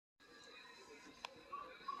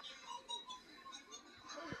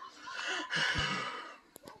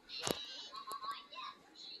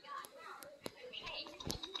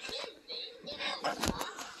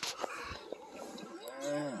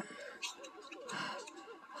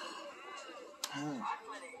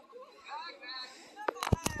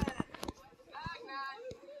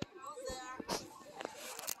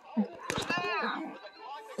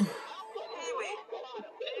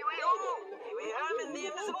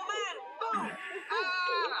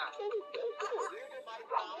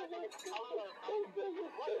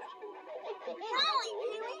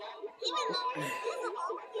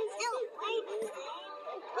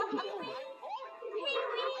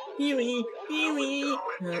Pee-wee, Pee-wee.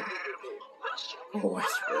 Oh, I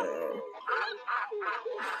swear.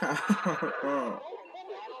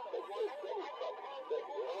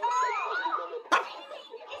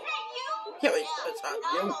 Pee-wee, what's up,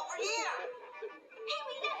 you?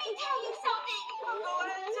 Pee-wee, let me tell you something. Well, go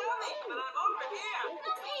ahead and tell me, but I'm over here. No,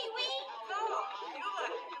 Pee-wee. No, you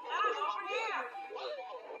look. I'm over here.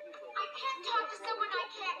 I can't talk to someone I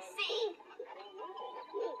can't see.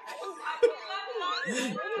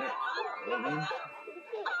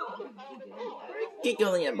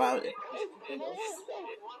 Giggling about it.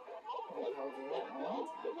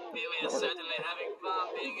 Pee-wee is certainly having fun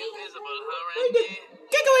being invisible, huh, Randy?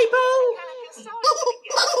 Giggly Boo!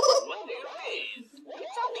 What do you mean?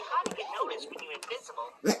 It's awfully hard to get noticed when you're invisible.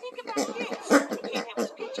 Think about this. He can't have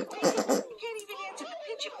his picture taken. He can't even answer the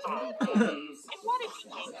picture phone. And what if he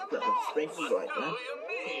can't come back? What do you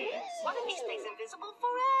mean? What if he stays invisible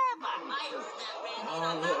forever? I heard that,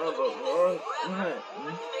 Randy. I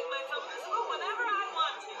can make myself visible whenever I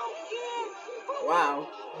want to. Oh, yeah? Wow.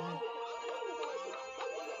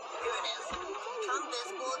 Here it is. Come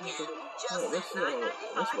visible again. Just Let's that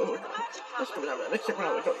 995 let's go down there. Let's check out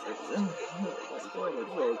the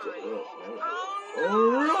Oh,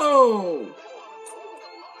 no!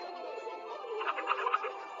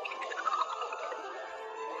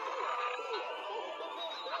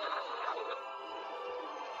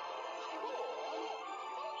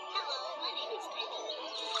 Hello, my name is Penny.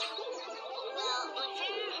 Well,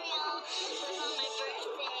 here it was on my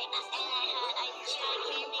birthday, and I had a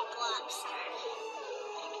gigantic lobster.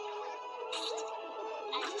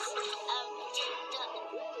 I just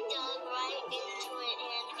dug right into it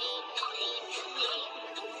and ate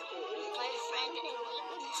my friend and me.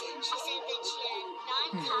 She said that she had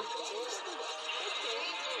 9 cockatoos, 3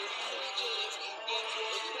 blue jays, and 2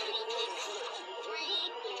 guinea pigs,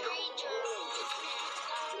 3 turtles,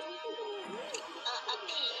 a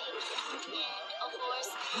pig, and a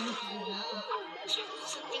horse,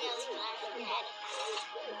 something else that I forgot.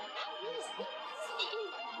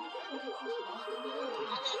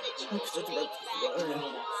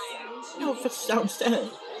 No, it's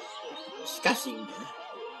downstairs. Disgusting.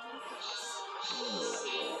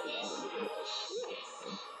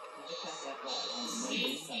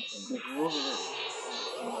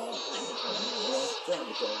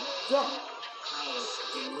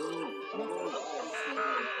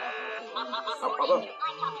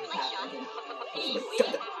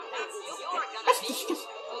 That's disgusting.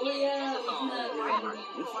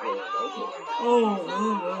 Oh, no.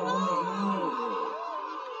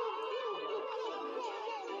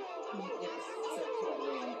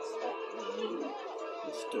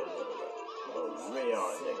 Still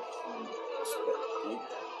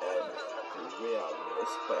real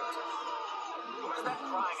respect. Who's that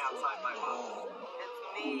crying outside my house? It's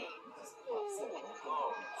me.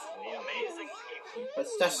 Oh, the amazing people. But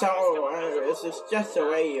that's all. It's just the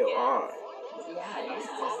way you are. I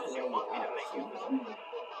suppose you want me to make you visible.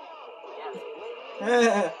 Yes. Ah, I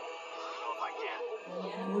don't know if I can.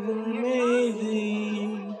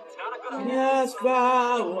 amazing. It's not a good idea. Just the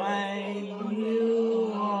way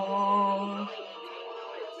you are.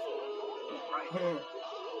 Right.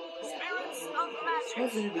 Spirits of magic.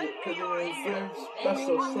 What's it be? Let me Because your it's ear. very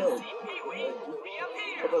special Want to show. see Pee-wee?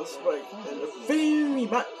 Reappear. But that's right. And very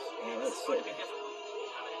much. This That's is going to it. be difficult.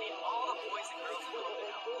 I'm going to need all the boys and girls to calm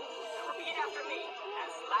down. Now repeat after me,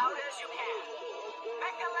 as loud as you can.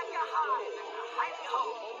 Mecca lecca hi, mecca hidey ho.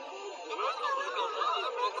 Mecca lecca hi,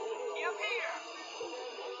 mecca. Reappear.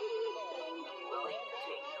 Willing to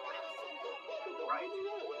take the risk. Right.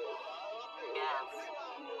 Yes.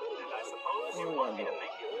 And I suppose you want me to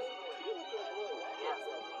make you visible. Yes.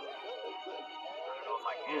 I don't know if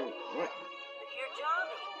I can. What? Dear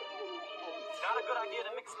Johnny. It's not a good idea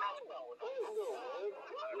to mix magic. I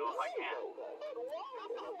don't know if I can.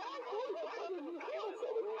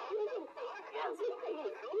 Yes.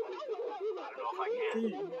 I don't know if I can.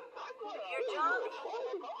 Dear Johnny.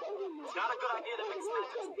 It's not a good idea to mix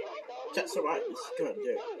magic. That's alright. It's good,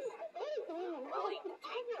 dude. Willing to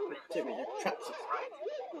take the risk. Jimmy, you trapped us. Right.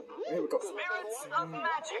 Here we go. Spirits of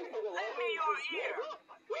magic, lend me your ear.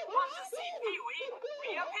 We want to see Pee-wee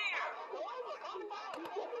reappear.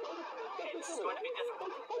 Okay, this is going to be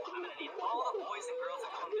difficult. I'm going to need all the boys and girls to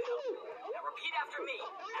calm down. Now repeat after me,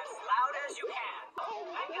 as loud as you can.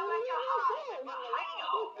 Mecca lecca hi, mecca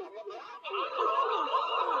hi-ho. Mecca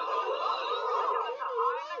lecca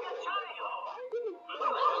hi, mecca Johnny-ho.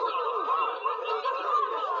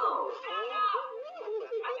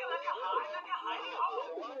 Mecca lecca hi, mecca hidey-ho.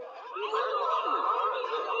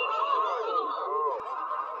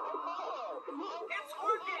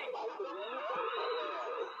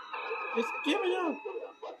 Just give it up.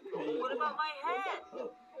 What about my head?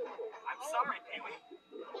 I'm sorry, Pee-wee.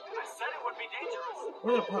 I said it would be dangerous.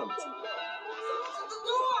 What a pump. The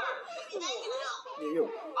door! You.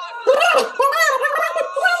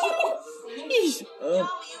 Jeez. Yo, you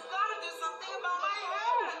gotta do something about my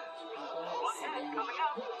head. One head coming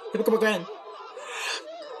out. Here we come again.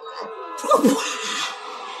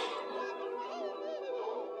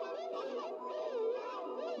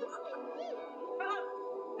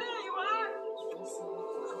 There you are.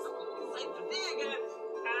 Safe to be again,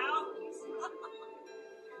 pal.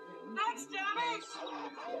 Thanks, Johnny.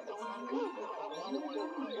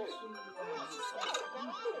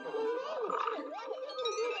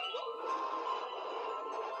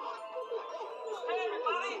 Hey,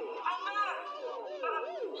 everybody, I'm back.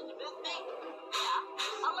 Did you miss me?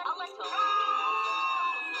 Yeah, I'll let go.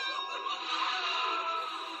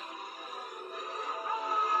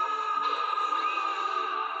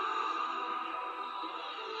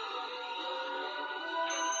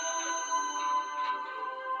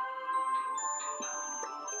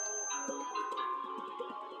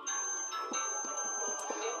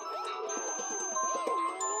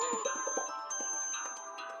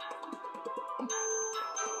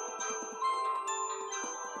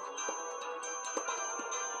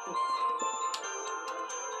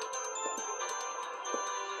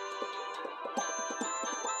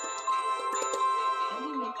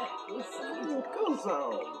 Go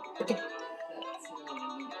zone.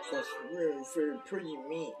 That's really very pretty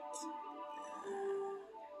meat.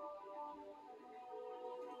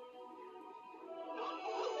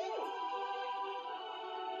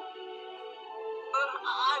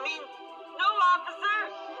 I mean, no, officer.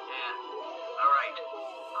 Yeah, all right.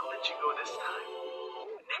 I'll let you go this time.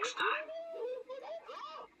 Next time.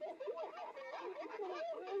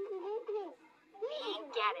 We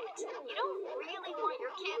get it. You don't really want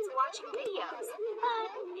your kids watching videos, but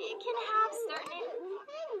it can have certain...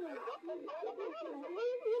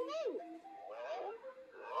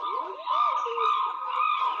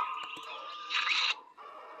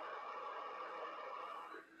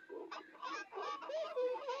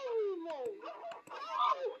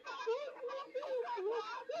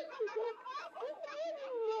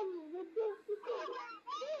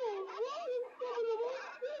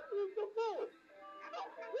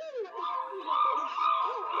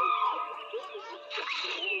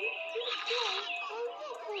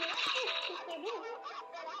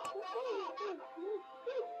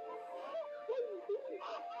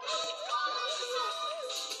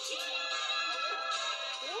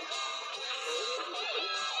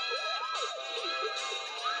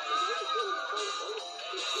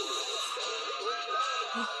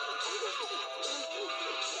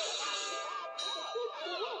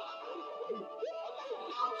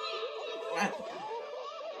 What?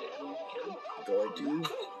 Go do.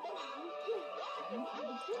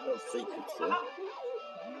 No secrets, sir.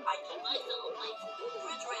 I keep myself like the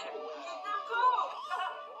refrigerator. Get them cold.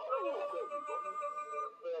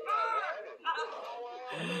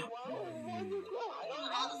 You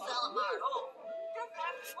don't have a salad bar at home. Just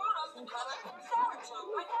ask Rudolph to cut up some salad chunk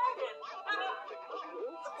like I did.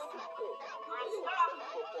 First stop.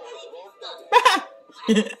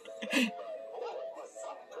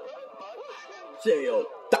 Cereal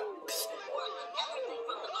ducks. Everything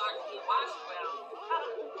from the garden be washed well.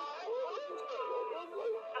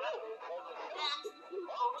 Next,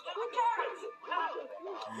 over to the carrots.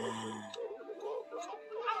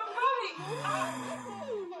 I'm ready.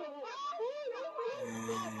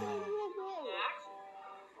 Next,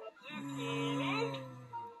 zucchini,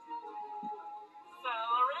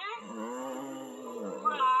 celery,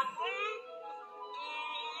 broccoli,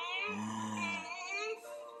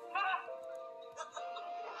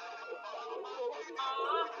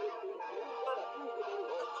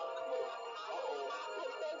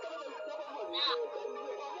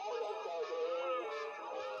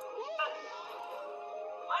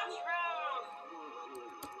 mushrooms.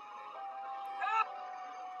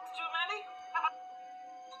 Too many?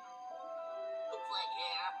 Looks like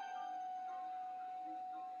hair.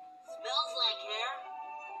 Smells like hair.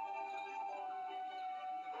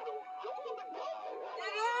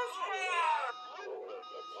 It is hair.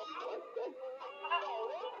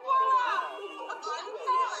 Wow! A garden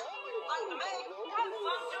salad. Fun to make and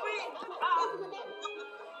fun to eat.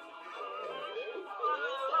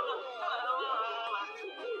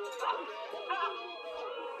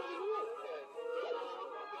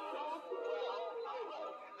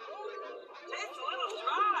 Tastes a little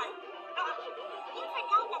dry. You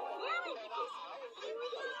forgot that salad is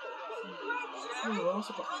Oh,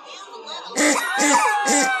 Could use a little.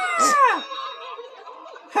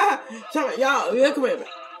 Sorry, y'all, yeah, come here. Thanks,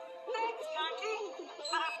 Gunky.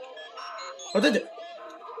 What did you?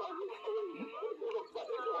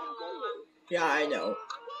 Yeah, I know.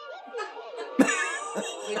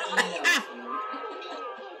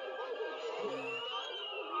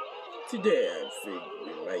 Today I think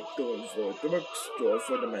we might go for the drugstore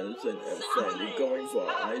for the medicine, and Fanny going for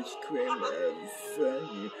ice cream, and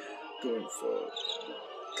Fanny going for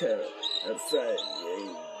care, and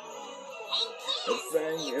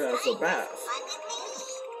Fanny has a bath.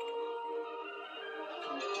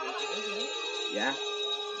 Yeah.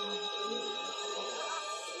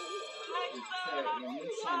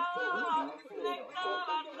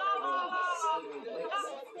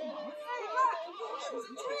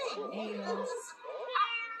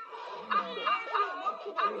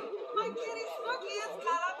 My kitty Snooky is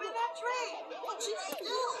caught up in that tree. What should I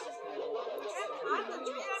do? Can't climb the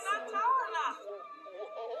tree. I'm not tall enough.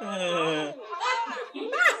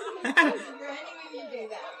 Granny, when you do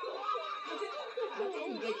that, how can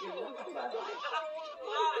you get your work up by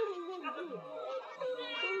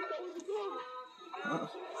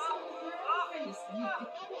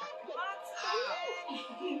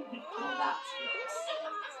well, that's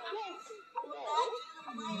nice. I know,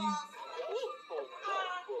 I'm gonna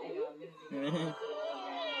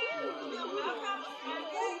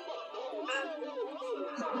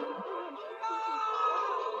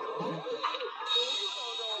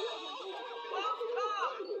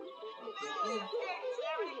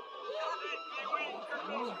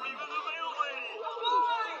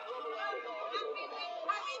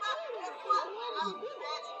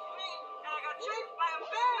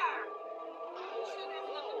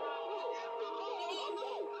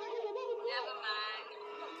Never mind.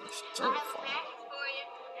 It's I have a terrifying. package for you.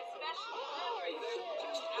 It's special delivery.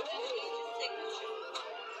 I'm gonna need your signature.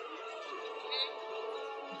 Okay?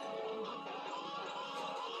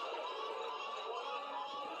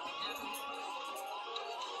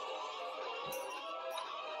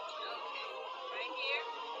 Right here.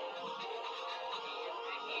 And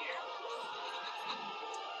right here.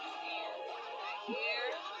 And right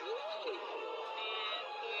here. And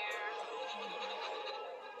here.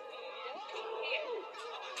 And here.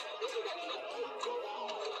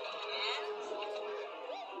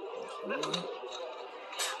 And now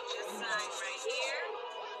just sign right here.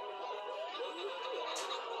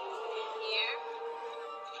 And here.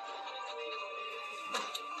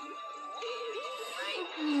 Right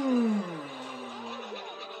here.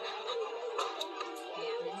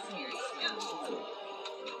 And here you go.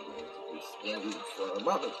 It's ready for a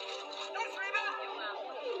moment. Thanks, Reba. You're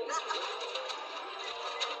welcome.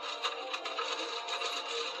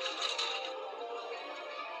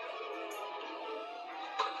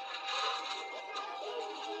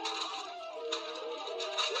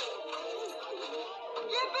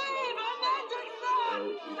 Yippee! My magic son!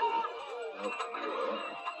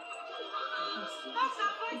 That's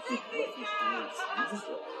not my Dixie cat!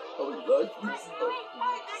 I would like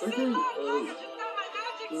Hi, Dixie! Look, I just got my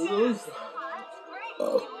magic to suit! That's great.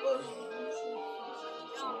 Oh,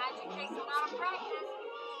 You know, magic takes a lot of practice.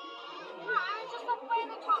 I just love the way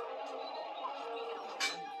they talk.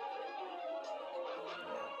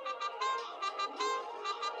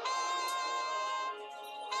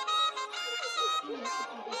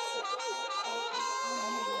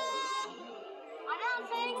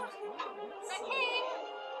 Announcing the king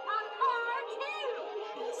of cartoons.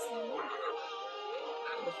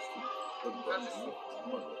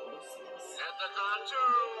 Let the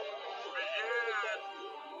cartoon begin.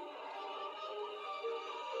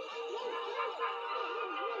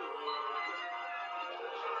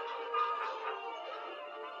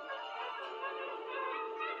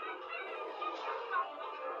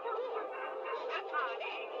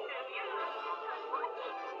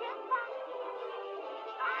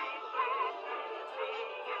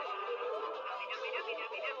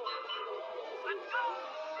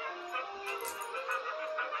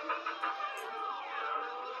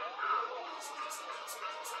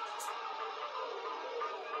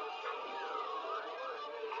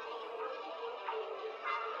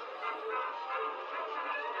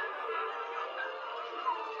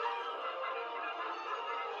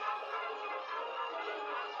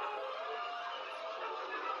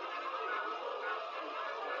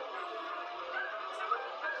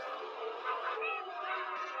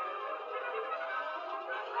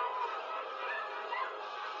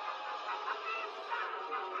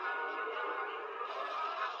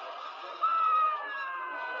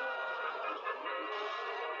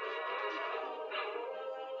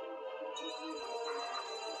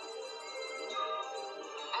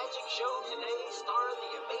 Magic show today starring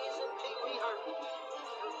the amazing Pee Wee Herman.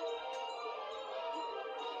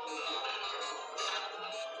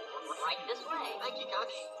 right this way. Thank you,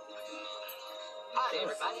 Coach. Hi,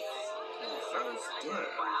 everybody.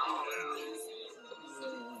 Wow.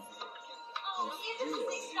 Oh, isn't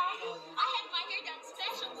this exciting? I had my hair done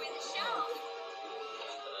special for the show.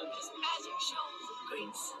 This magic show is a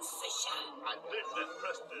great sensation. I did that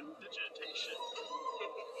prestidigitation.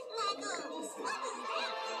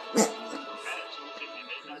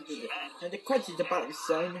 And the question is about the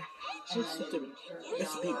sign. What's the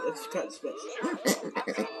recipe? Let's cut this first.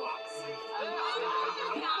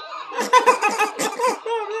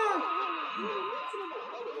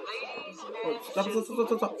 Oh, stop.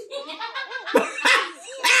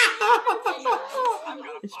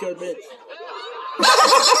 It's good, man.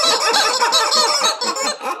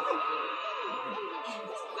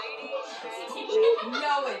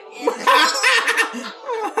 No, it isn't.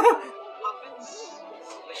 Puppets,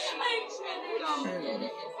 machines, and,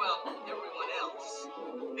 well, everyone else.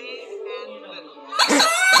 Big and little.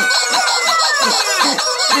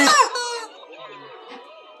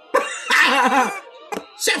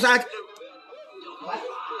 Samsak! What?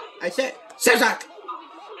 I said Samsak!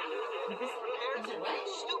 Prepare to be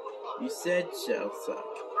stupefied. You said Samsak.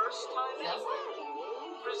 First time anywhere.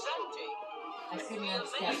 Presenting I couldn't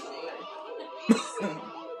understand the word. the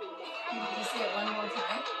Can you say it one more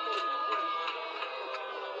time?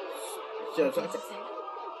 Samsak.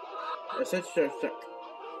 I said Samsak.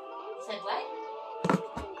 Said what?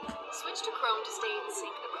 Switch to Chrome to stay in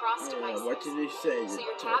sync across devices. What did you say? So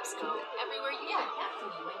your tabs go everywhere you Yeah, go. that's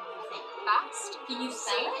what you think. Fast, Can you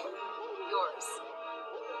spell safe, it? yours.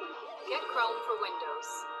 Get Chrome for Windows.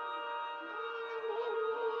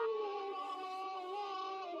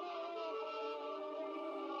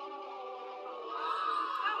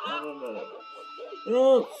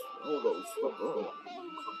 No. Hold on. Stop. Oh.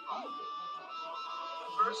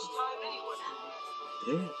 first time anywhere.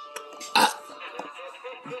 Yeah.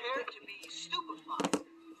 Prepare to be stupefied.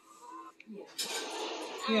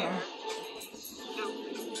 Yeah.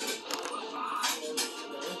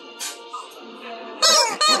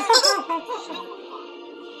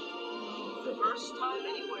 First time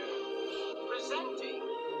anywhere. Presenting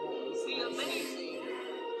the amazing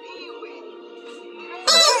Pee-wee.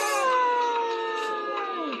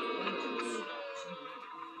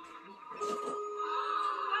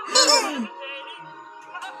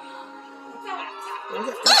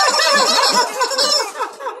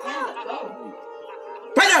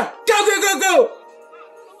 Panda! Go!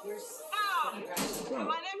 Now,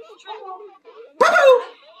 my next trick. Poo-poo!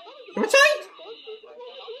 You inside?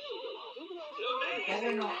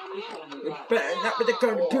 Better not be on the rock. Better not be the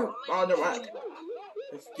kind of poop on the rock.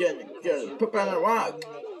 It's getting poop on the rock.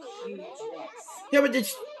 Huge mess. Yeah, but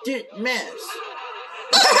it's mess.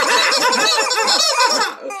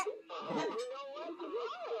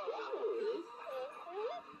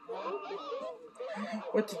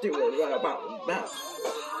 What to do with what about mouth?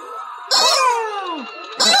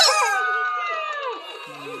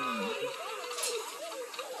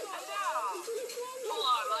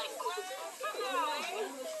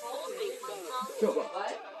 Go on.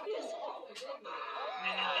 What?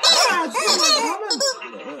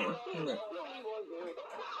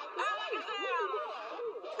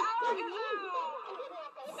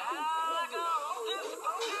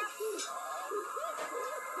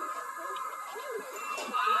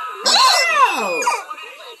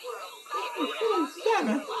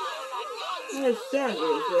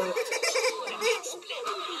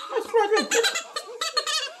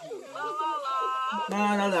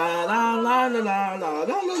 La la la la la la la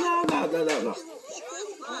la la la la la la.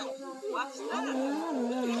 What's that?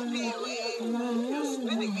 Pee-wee, you're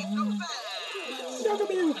spinning me too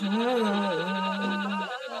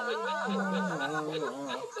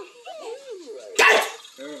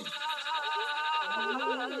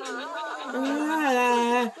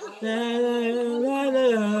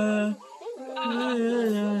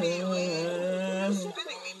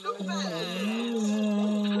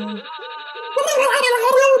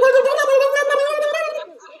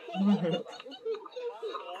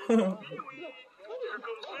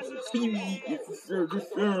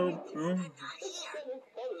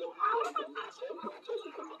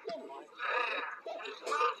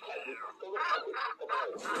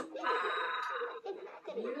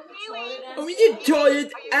Oh, you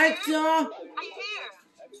toilet actor! I'm here.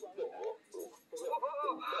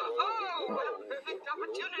 Oh, what a perfect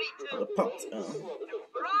opportunity to The pups.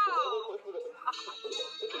 grow.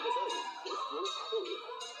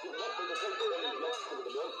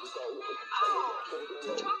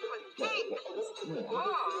 Chocolate cake. Whoa.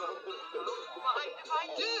 Mind if I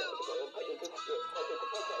do?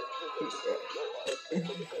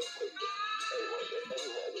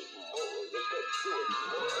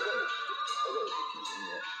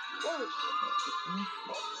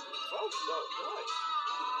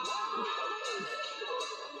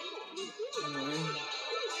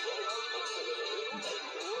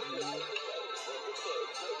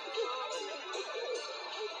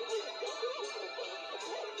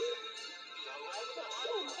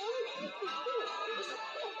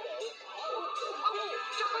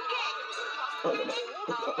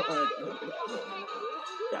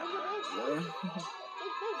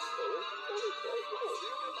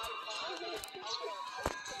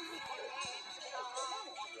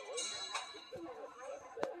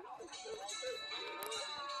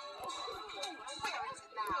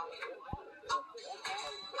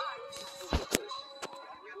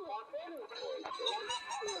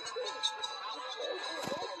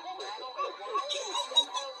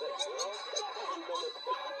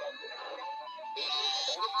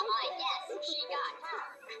 Yes, she got her.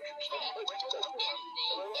 Hey,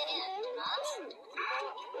 ending it end, huh?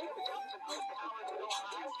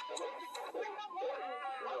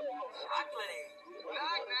 Chocolatey.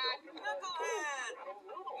 Knock, knock. Knucklehead.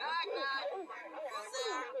 Knock, knock. Who's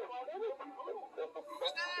there?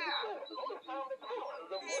 Who's there?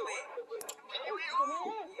 Pee-wee. Pee-wee,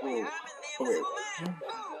 oh. Pee-wee Herman, the Invisible Man.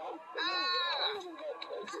 Oh. Ah.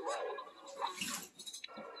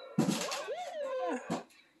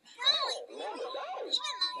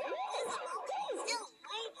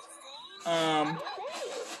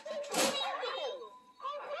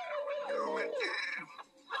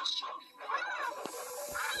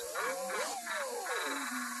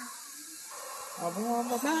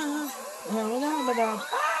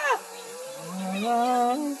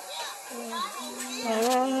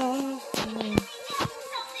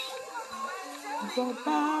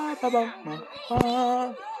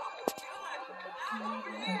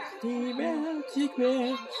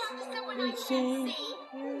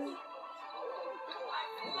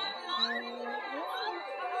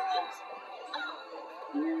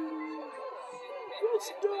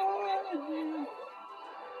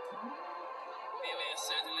 Pee-wee is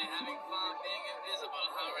certainly having fun being invisible,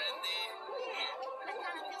 huh, Randy? Yeah, I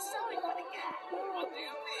kind of feel sorry for the guy. What do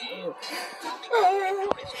you mean?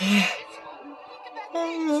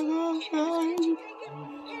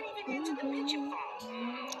 Can't even answer the picture phone.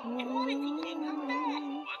 And what if he can't come back?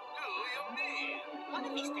 What do you mean? What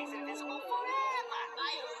if he stays invisible forever?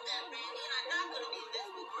 I hope that, Randy, and I'm not going to be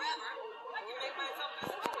invisible forever. I can make myself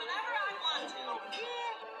visible whenever I want to.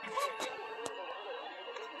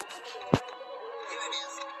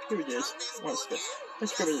 Here it is. Once again.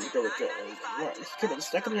 Let's go and go with it. Right, let's come and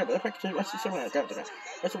stack them up. Let's package it. Let's see somewhere. Let's go.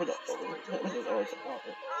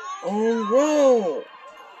 Oh, whoa!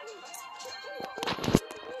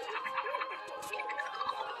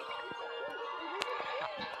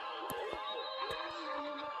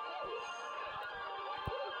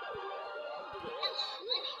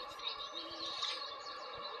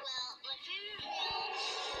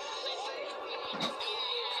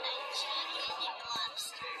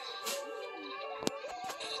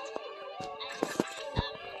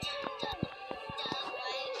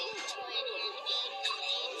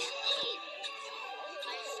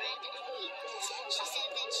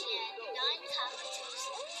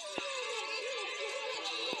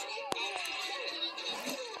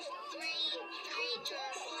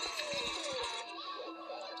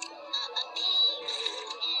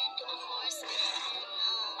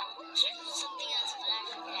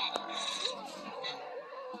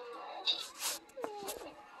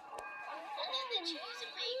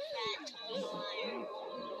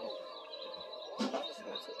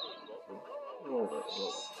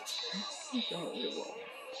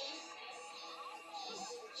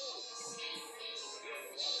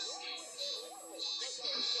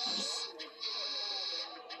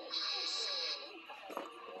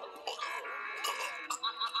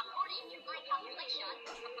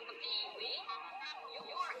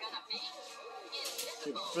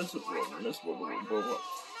 Invisible.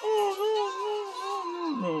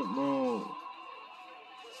 Oh, no.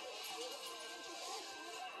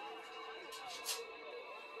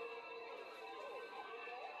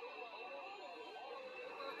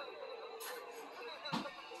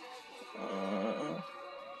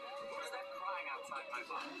 Who's that crying outside my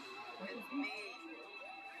bar? It's me.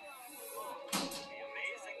 The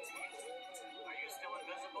amazing team. Are you still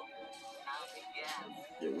invisible? I'll be gas.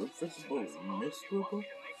 You're invisible, miserable. Yes.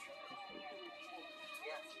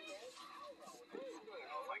 If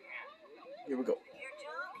I can. Here we go. Here,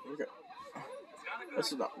 John? Here we go. It's not a good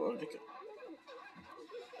This is not one. Okay. I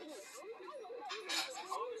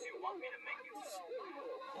suppose you want me to make you.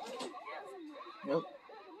 Yes. Yep. If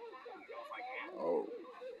I can. Oh,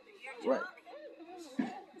 Here, John? right.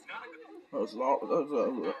 It's not a good. That's not.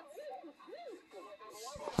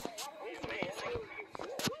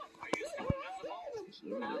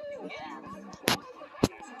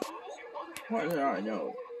 What did I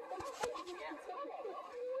know?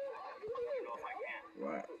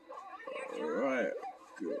 Right. Alright.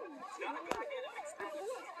 Good.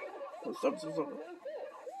 What's up?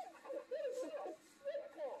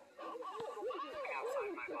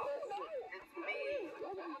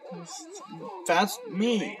 That's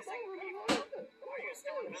me.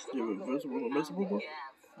 Still invisible?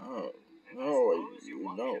 Oh, no,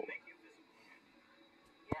 you know.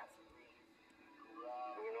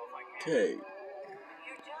 Okay.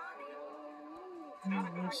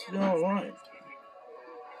 It's alright.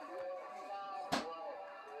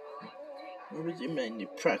 What was your main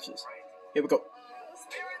practice? Here we go.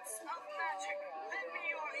 Spirits of magic, lend me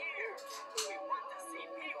your ear. We want to see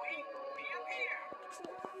Pee-wee reappear.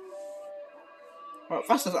 Alright,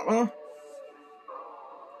 fast as that one.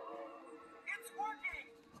 It's working.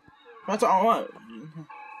 That's alright.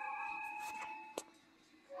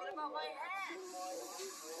 What about my head?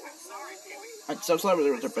 I'm sorry, Pee-wee. I'm so sorry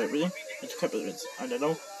there was a baby. It's a couple of minutes. I don't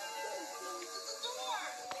know.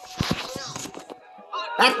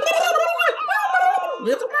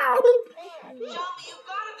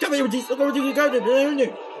 Come here with these. Look over to the garden.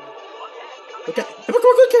 Okay. Come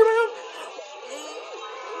on, carry on.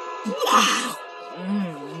 Wow.